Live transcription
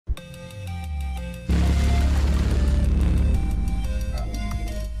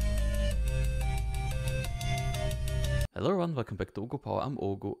Hello everyone, welcome back to Oghupower. I'm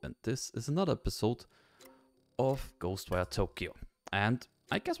Oghu, and this is another episode of Ghostwire Tokyo. And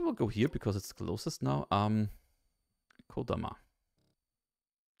I guess we'll go here because it's closest now. Kodama.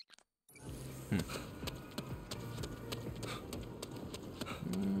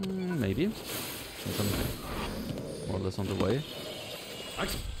 Maybe. Something more or less on the way.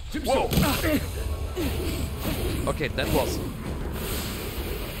 Whoa! Okay, that was...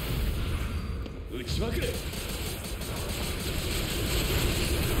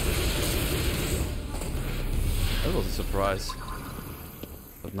 That was a surprise.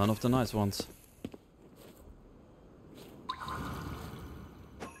 But none of the nice ones.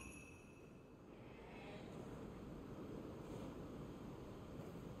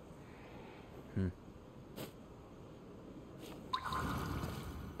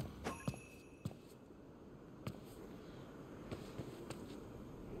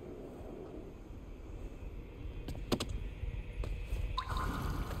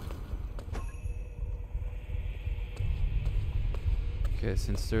 Okay,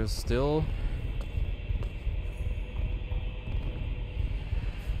 since there's still...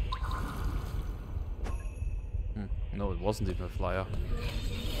 No, it wasn't even a flyer.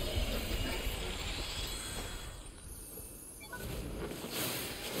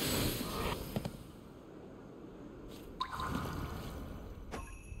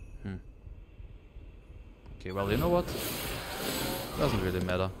 Okay, well, you know what? Doesn't really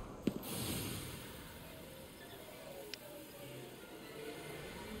matter.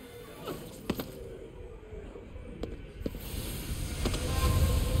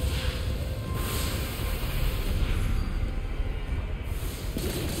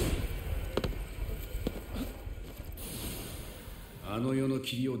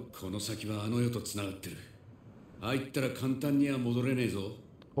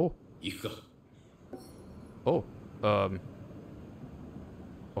 Oh. Oh.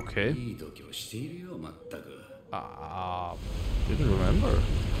 Okay. Didn't remember.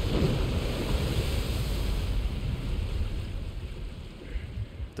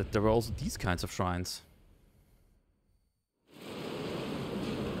 That there were also these kinds of shrines.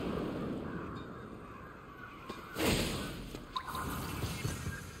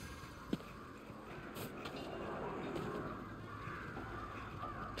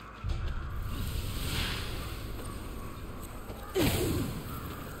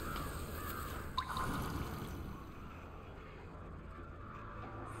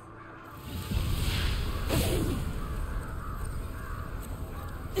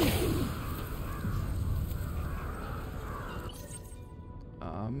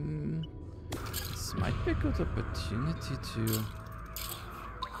 This might be a good opportunity to...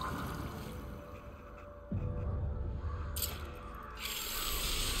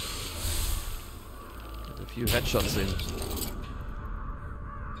 get a few headshots in.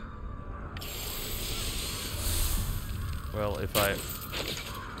 Well, if I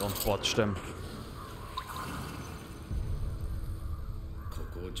don't watch them.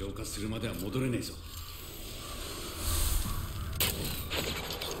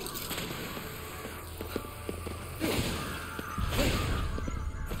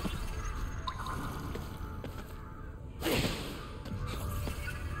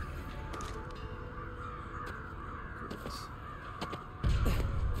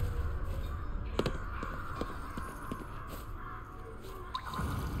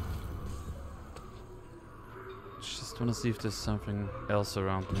 I want to see if there's something else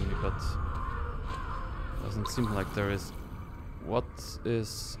around me, but doesn't seem like there is. What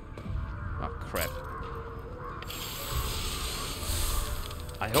is... Oh, crap.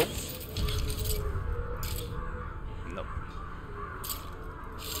 I hope... Nope.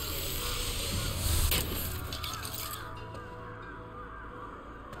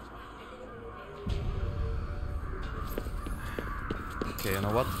 Okay, you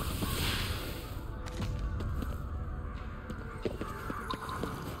know what?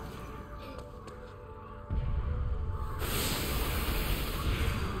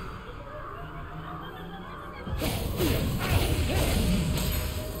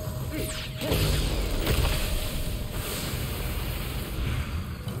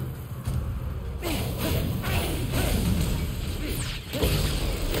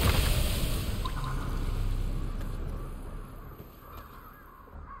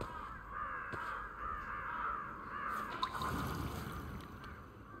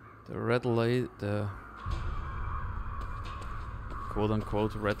 The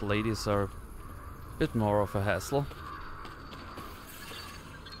quote-unquote red ladies are a bit more of a hassle.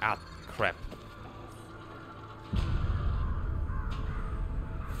 Ah, crap.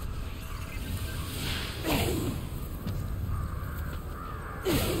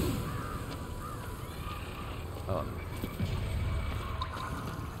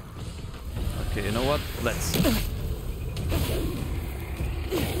 Okay, you know what? Let's.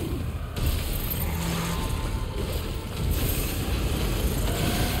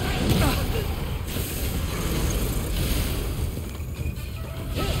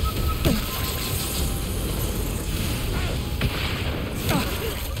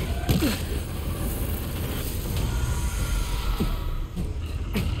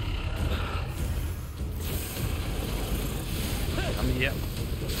 Come here.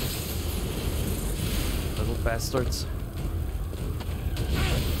 Little bastards.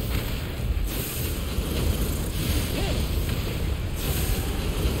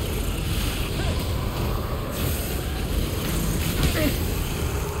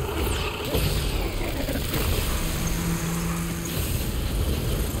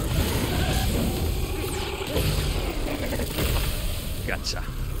 Gotcha.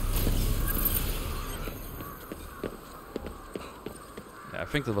 Yeah, I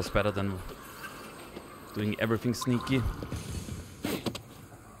think that was better than doing everything sneaky.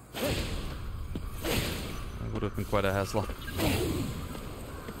 That would have been quite a hassle.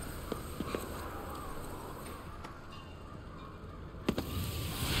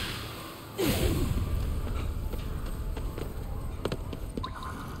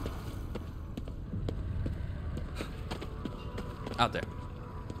 Out there.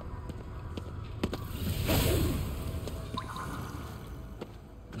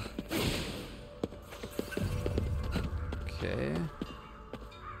 Okay.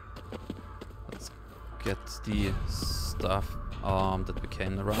 Let's get the stuff that we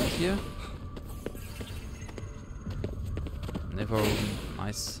can around here. Never room.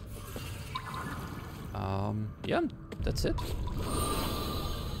 Nice. Yeah, that's it.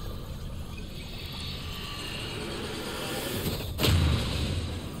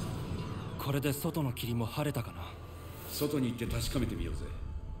 これで外の霧も晴れたかな。外に行って確かめてみようぜ。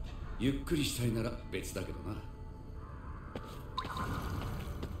ゆっくりしたいなら別だけどな。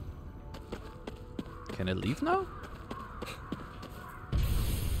Can I leave now?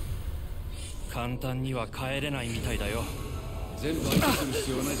 簡単には帰れないみたいだよ。全部相手する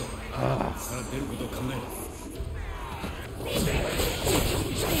必要はないぞ。さあ出ることを考えろ。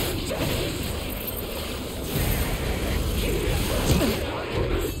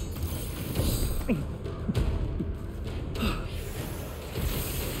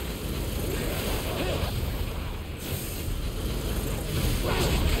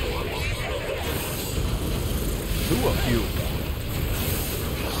 Two of you.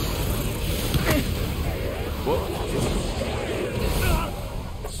 Whoa.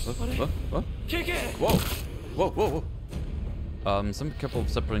 What? Whoa. Whoa, whoa, whoa. Some careful of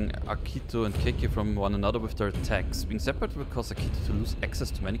separating Akito and Keiki from one another with their attacks. Being separated will cause Akito to lose access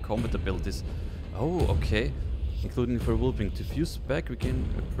to many combat abilities. Oh, okay. Including for Wolfing. To fuse back, we can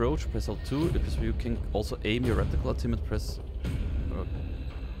approach, press L2. If you can also aim your reticle at him and press...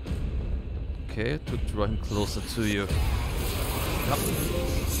 Okay, to draw him closer to you. Yep.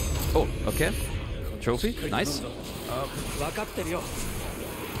 Oh, okay. Trophy, nice.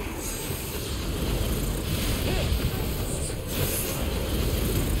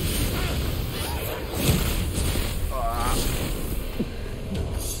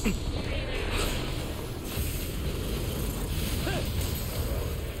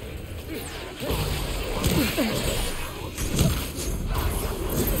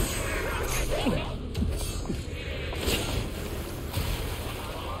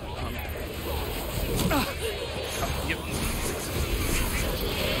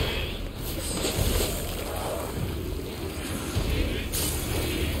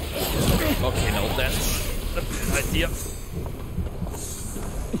 Okay, no, that's a bad idea.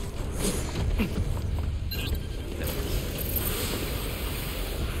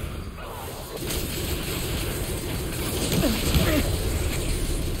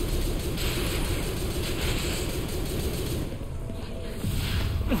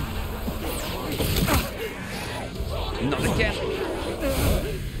 Not again.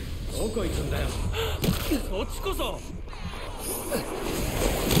 どこ行くんだよ。そっちこそ。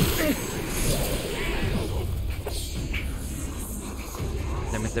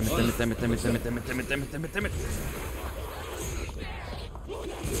 Damn it, damn it, damn it, damn it, damn it, damn it, damn it, damn it, damn it, damn it, damn it.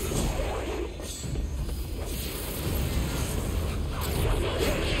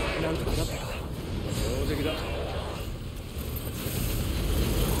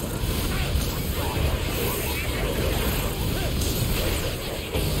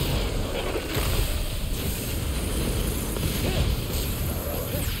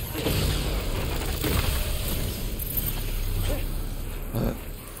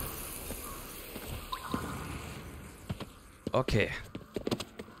 Okay.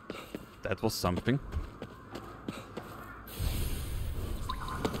 That was something.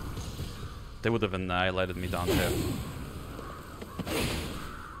 They would have annihilated me down there.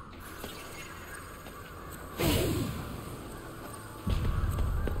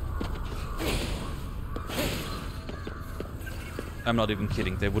 I'm not even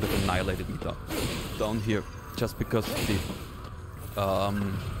kidding, they would have annihilated me down here. Just because of the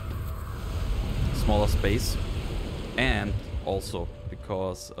smaller space. And also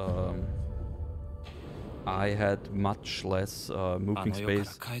because I had much less moving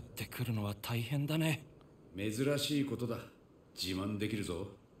space. Then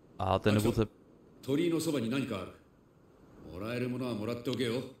it would have...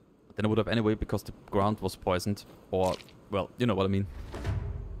 Then it would have anyway, because the ground was poisoned. Or, well, you know what I mean.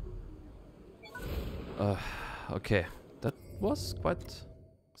 Okay, that was quite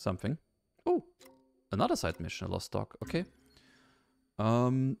something. Oh, another side mission, a lost dog. Okay.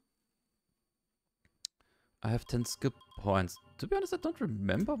 I have 10 skill points. To be honest, I don't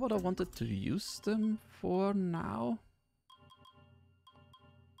remember what I wanted to use them for now.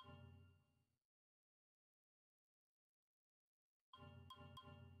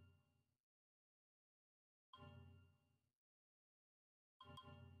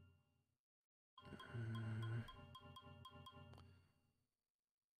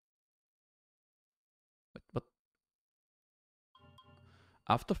 But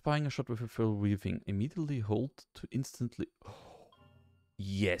after firing a shot with a full weaving, immediately hold to instantly...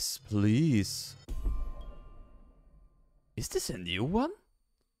 Yes, please. Is this a new one?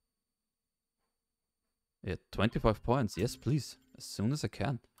 Yeah, 25 points. Yes, please. As soon as I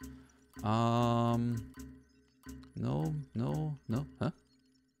can. No. Huh?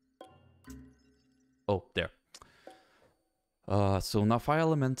 Oh, there. So now fire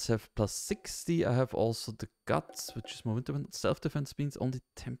elements have plus 60. I have also the guts, which is more winter. Self-defense means only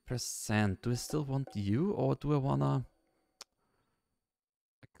 10%. Do I still want you, or do I wanna...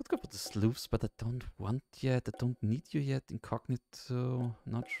 I could go for the sleuths, but I don't want yet. I don't need you yet. Incognito,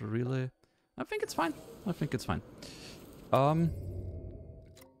 not really. I think it's fine. I think it's fine. And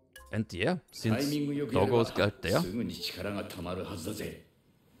yeah, since Doggo's out there.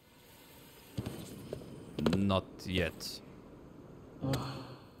 Not yet.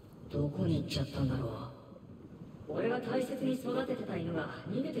 どこに行っちゃったんだろう。俺が大切に育ててた犬が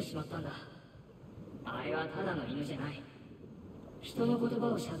逃げてしまったんだ。あれはただの犬じゃない。人の言葉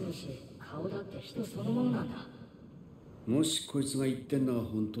を喋るし、顔だって人そのものなんだ。もしこいつが言ってんのが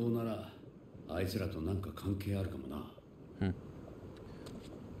本当なら、あいつらとなんか関係あるかもな。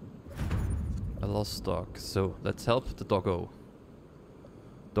A lost dog. So let's help the doggo.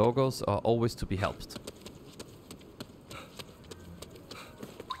 Doggos are always to be helped.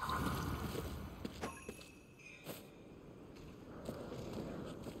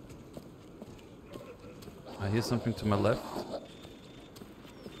 I hear something to my left.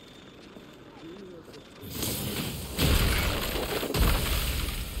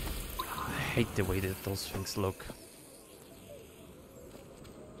 I hate the way that those things look.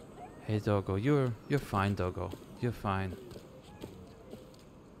 Hey doggo, you're fine, doggo. You're fine.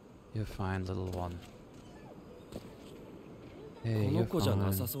 You're fine, little one. Hey, you're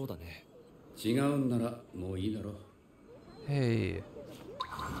fine. Hey.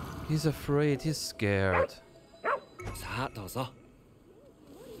 He's afraid, he's scared.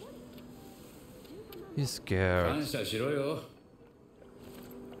 He's scared.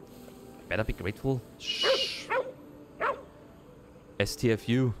 Better be grateful. Shh.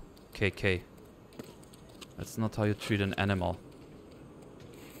 STFU, KK. That's not how you treat an animal.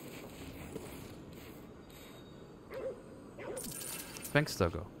 Thanks,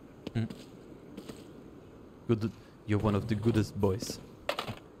 Doggo. Good. You're one of the goodest boys.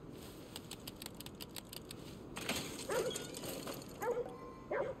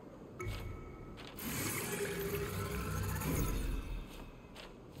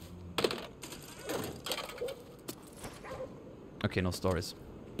 Okay, no stories.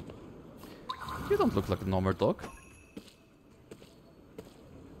 You don't look like a normal dog.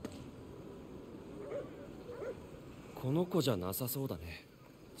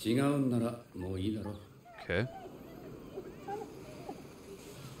 Okay.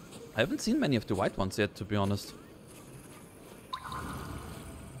 I haven't seen many of the white ones yet, to be honest.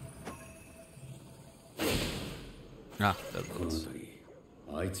 Ah, that was...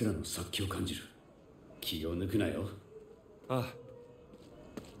 Ah.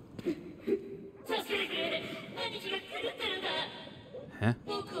 Huh?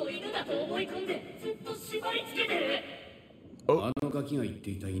 Oh.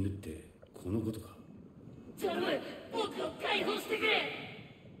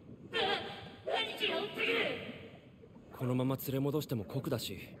 このまま連れ戻しても酷だ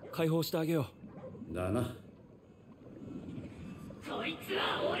し、解放してあげよう。だな。こいつ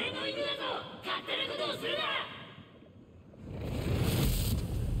は俺の犬だぞ。勝手なことをするな。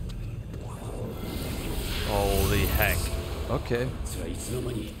Holy heck. Okay. それはいつの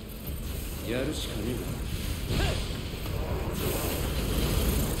間にやるしかねう。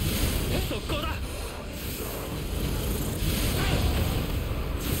速攻だ。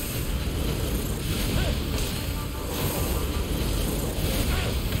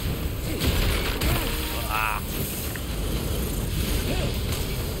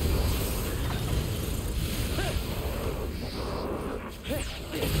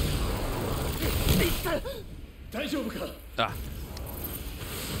大丈夫か。 Ah.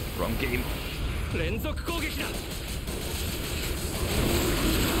 Wrong game. 連続攻撃だ。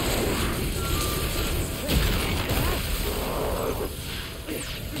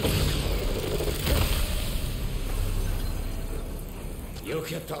よ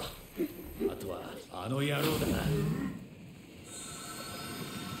くやった。あとはあの野郎だな。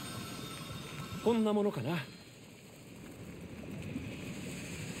こんなものかな。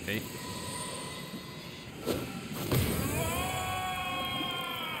Okay.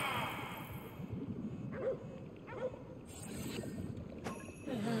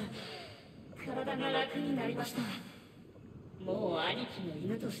 体が楽になりました。もう兄貴の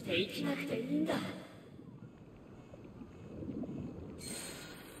犬として生きなくていいんだ。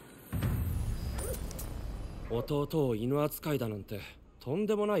弟を犬扱いだなんてとん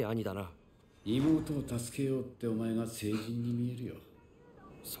でもない兄だな。妹を助けようってお前が成人に見えるよ。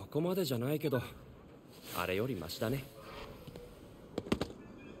そこまでじゃないけど、あれよりマシだね。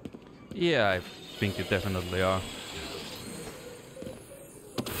Yeah, I think you definitely are.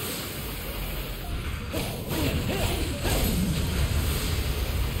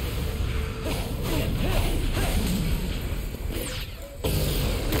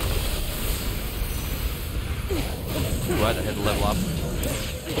 Right, I had to level up.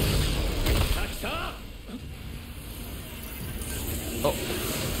 Oh.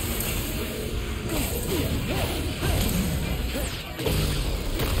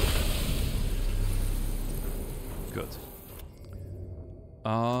 Good.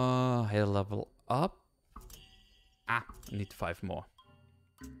 I had to level up. Ah, I need 5 more.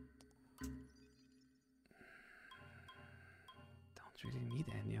 Don't really need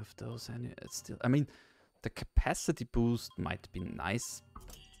any of those. It's still, I mean, the capacity boost might be nice.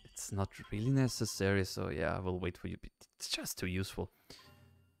 It's not really necessary, so yeah, I will wait for you. It's just too useful.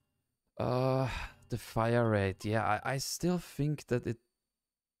 The fire rate. Yeah, I still think that it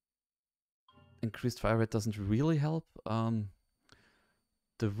increased fire rate doesn't really help.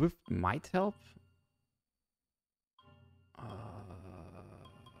 The whip might help.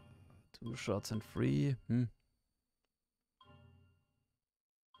 2 shots and 3.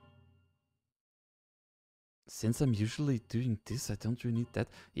 Since I'm usually doing this, I don't really need that.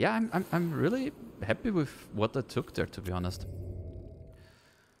 Yeah, I'm really happy with what I took there, to be honest.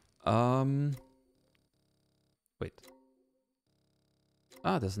 Wait.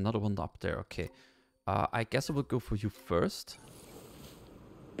 Ah, there's another one up there. Okay. I guess I will go for you first.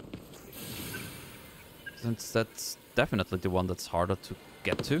 Since that's definitely the one that's harder to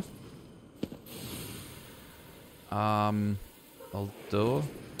get to. Although...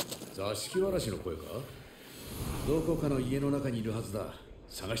 座敷わらしの声か？どこかの家の中にいるはずだ。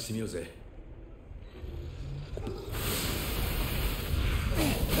探してみようぜ。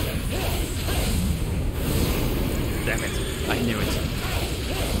Damn it! I knew it.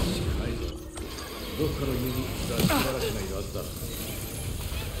 どこかの家に座敷わらしがいるはずだ。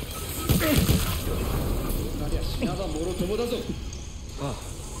なりゃ死なばもろともだぞ。あ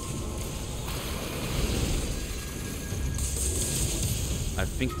あ。I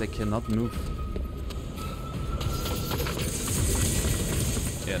think they cannot move.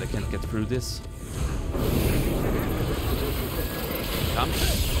 Yeah, they can't get through this. Come.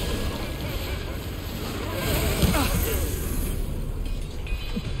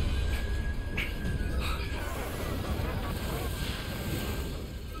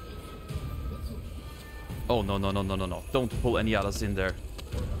 Oh, no, no, no, no, no, no. Don't pull any others in there.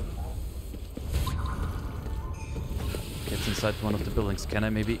 Get inside one of the buildings. Can I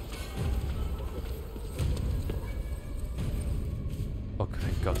maybe? Oh,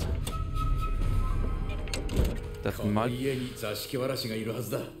 thank God. That might... 家に座敷わらしがいるは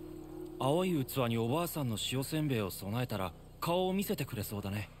ずだ。青い器におばあさんの塩せんべいを備えたら顔を見せてくれそう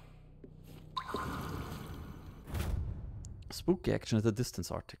だね。Spooky action at a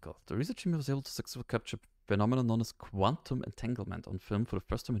distance article. The research team was able to successfully capture a phenomenon known as quantum entanglement on film for the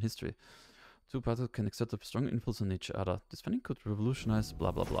first time in history. Two parties can exert a strong influence on each other. This funding could revolutionize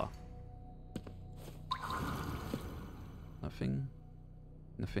blah blah blah. Nothing.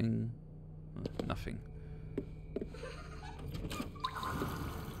 Nothing. Nothing.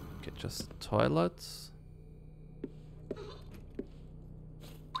 Okay, just toilets.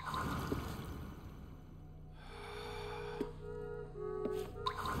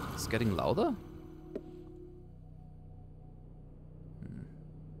 It's getting louder?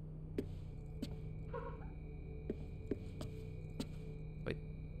 Wait.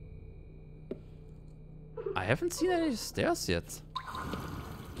 I haven't seen any stairs yet.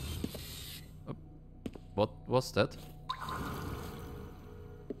 Oh, what was that?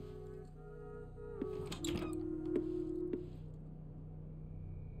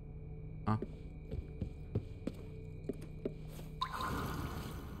 Ah.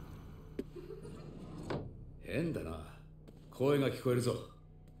変だな。声が聞こえるぞ。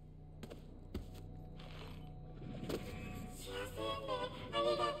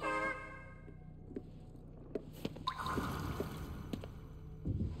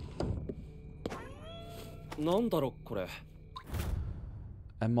なんだろこれ。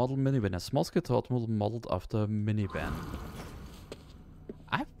A model minivan, a small-scale automobile modeled after a minivan.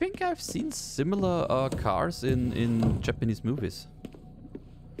 I think I've seen similar cars in Japanese movies.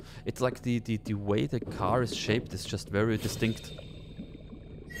 It's like the way the car is shaped is just very distinct.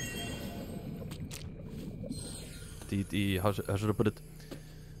 How should I put it?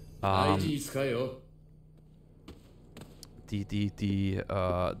 The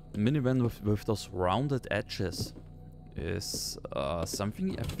minivan with those rounded edges is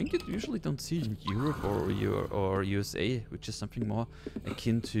something I think you usually don't see in Europe or USA, which is something more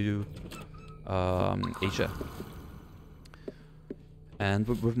akin to Asia. And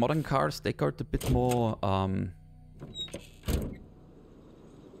with modern cars, they got a bit more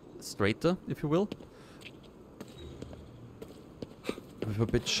straighter, if you will, with a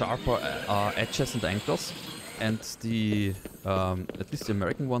bit sharper edges and angles. And the at least the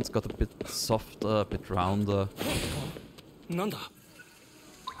American ones got a bit softer, a bit rounder. Nanda.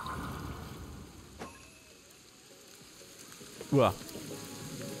 Uah.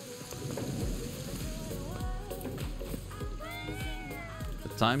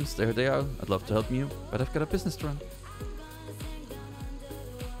 At times, there they are. I'd love to help you, but I've got a business to run.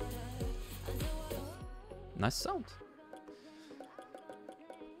 Nice sound.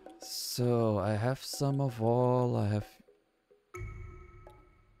 So I have some of all. I have.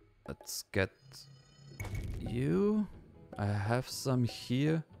 Let's get you. I have some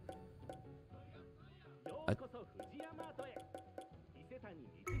here.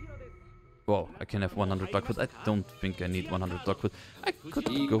 Whoa, I can have 100 dog food. I don't think I need 100 dog food. I could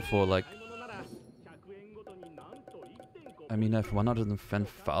go for like. I mean, I have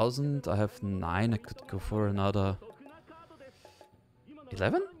 110,000. I have 9. I could go for another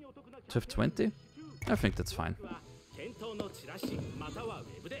 11? To have 20? I think that's fine.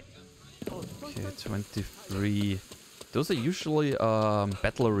 Okay, 23. Those are usually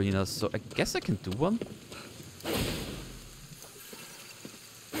battle arenas, so I guess I can do one.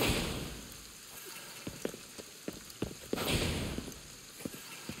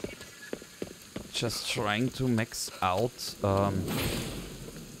 Just trying to max out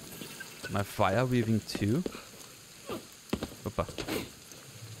my fire weaving too. Opa.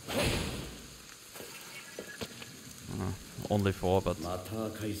 Only 4, but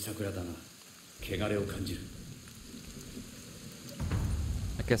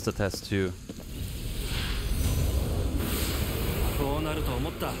I guess that has 2.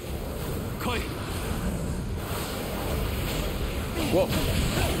 Whoa!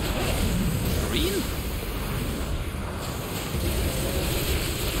 Green?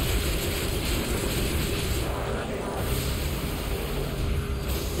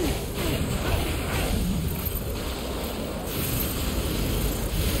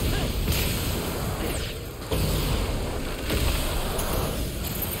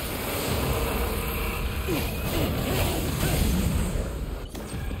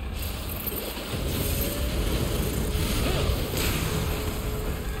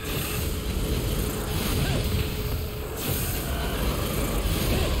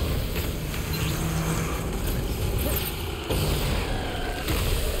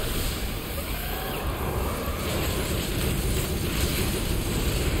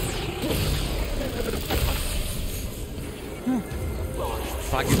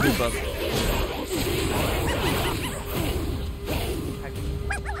 Fucking super. Of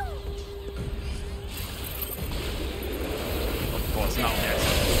course, now there's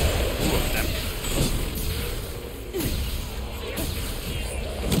 2 of them.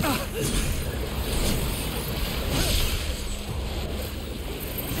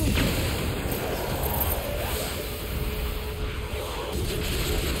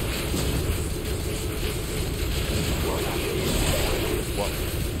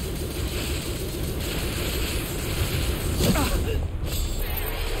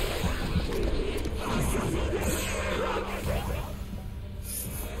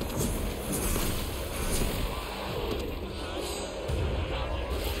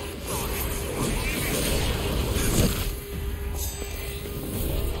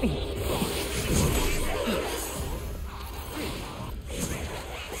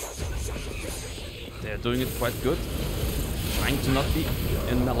 doing it quite good. Trying to not be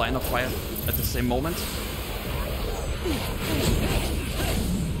in the line of fire at the same moment.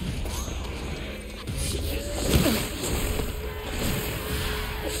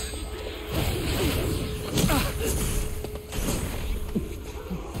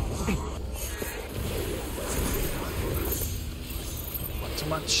 Not too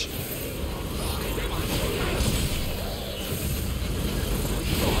much.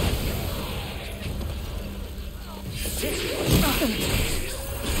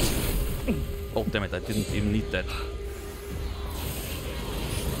 Oh, damn it, I didn't even need that.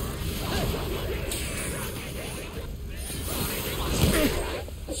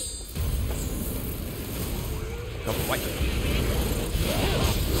 Go white.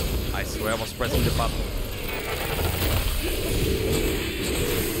 I swear I was pressing the button.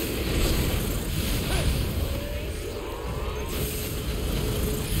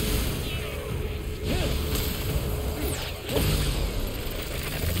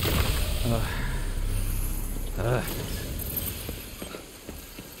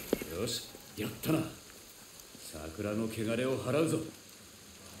よし、やったな。桜の汚れを払うぞ。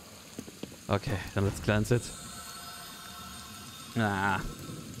 Okay, then let's cleanse it. Ah.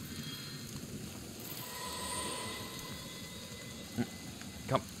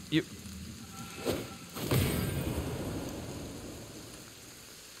 Come, you.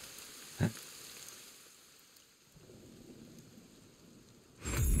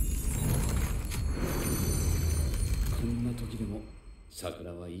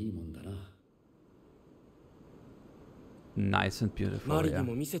 Nice and beautiful, マリに yeah.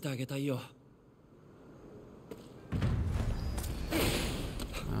 も見せてあげたいよ。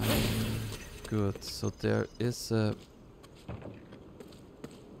Good, so there is a...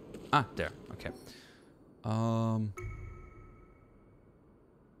 Ah, there, okay.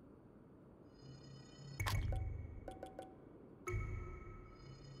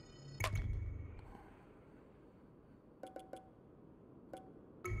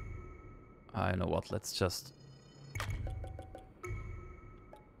 I know what, let's just...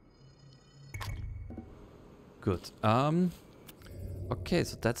 Good. Okay,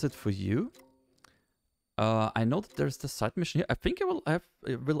 so that's it for you. I know that there's the side mission here. I think I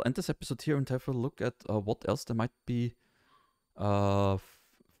will end this episode here and have a look at what else there might be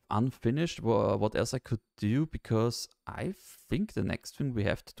unfinished, what else I could do, because I think the next thing we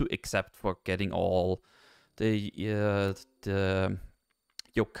have to do, except for getting all the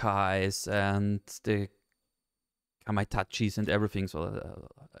yokais and the kamaitachis and everything, so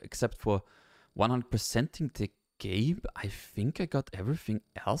except for 100%ing the game, I think I got everything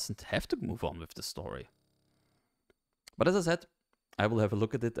else and have to move on with the story. But as I said, I will have a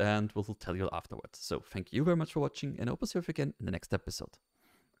look at it and will tell you afterwards. So thank you very much for watching, and I hope to see you again in the next episode.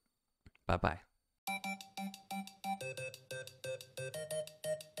 Bye bye.